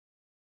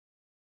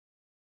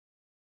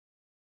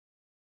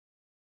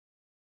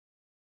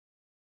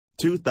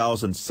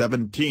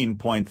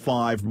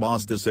2017.5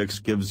 Mazda 6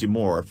 gives you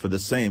more for the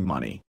same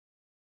money.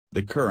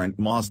 The current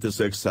Mazda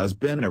 6 has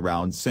been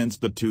around since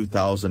the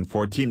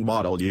 2014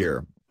 model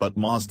year, but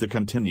Mazda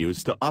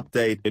continues to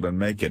update it and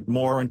make it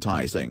more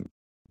enticing.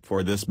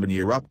 For this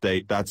mid-year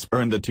update that's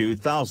earned the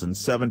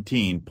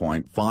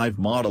 2017.5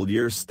 model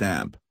year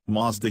stamp,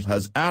 Mazda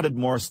has added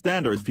more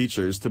standard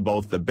features to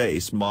both the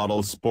base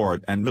model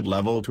Sport and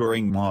mid-level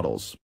Touring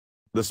models.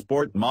 The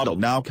Sport model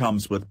now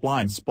comes with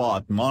blind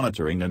spot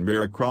monitoring and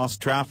rear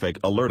cross-traffic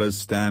alert as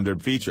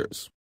standard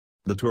features.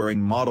 The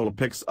Touring model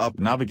picks up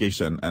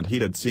navigation and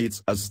heated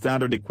seats as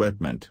standard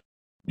equipment.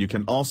 You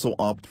can also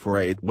opt for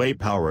 8-way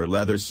power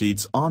leather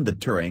seats on the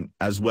Touring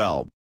as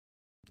well.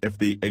 If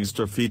the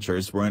extra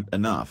features weren't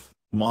enough,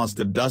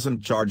 Mazda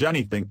doesn't charge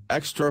anything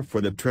extra for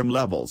the trim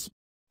levels.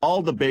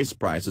 All the base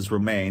prices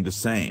remain the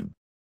same.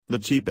 The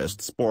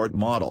cheapest Sport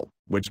model,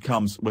 which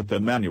comes with a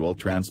manual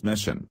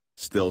transmission,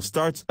 still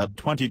starts at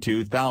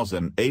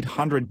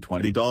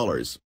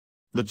 $22,820.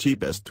 The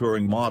cheapest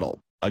Touring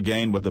model,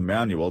 again with a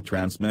manual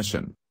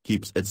transmission,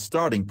 keeps its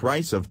starting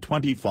price of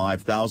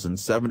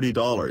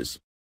 $25,070.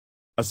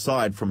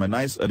 Aside from a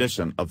nice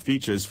addition of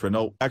features for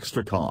no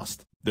extra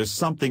cost, there's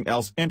something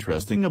else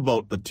interesting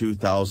about the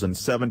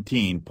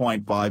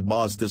 2017.5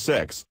 Mazda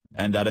 6,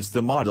 and that is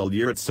the model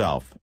year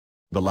itself.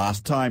 The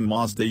last time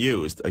Mazda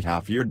used a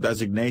half-year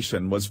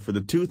designation was for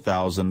the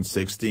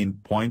 2016.5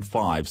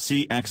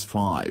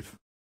 CX-5.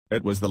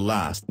 It was the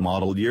last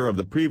model year of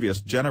the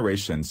previous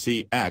generation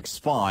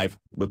CX-5,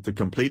 with the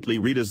completely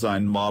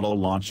redesigned model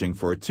launching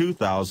for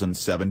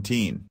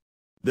 2017.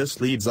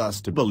 This leads us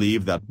to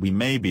believe that we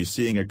may be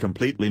seeing a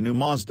completely new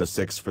Mazda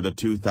 6 for the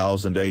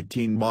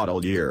 2018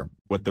 model year,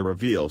 with the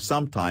reveal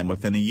sometime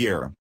within a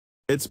year.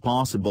 It's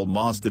possible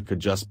Mazda could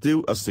just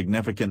do a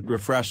significant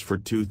refresh for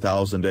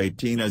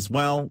 2018 as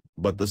well,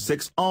 but the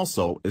 6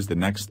 also is the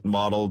next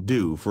model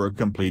due for a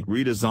complete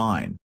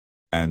redesign.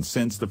 And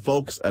since the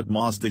folks at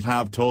Mazda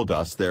have told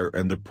us they're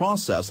in the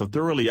process of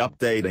thoroughly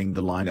updating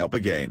the lineup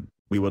again,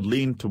 we would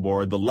lean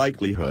toward the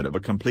likelihood of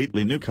a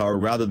completely new car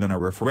rather than a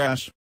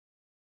refresh.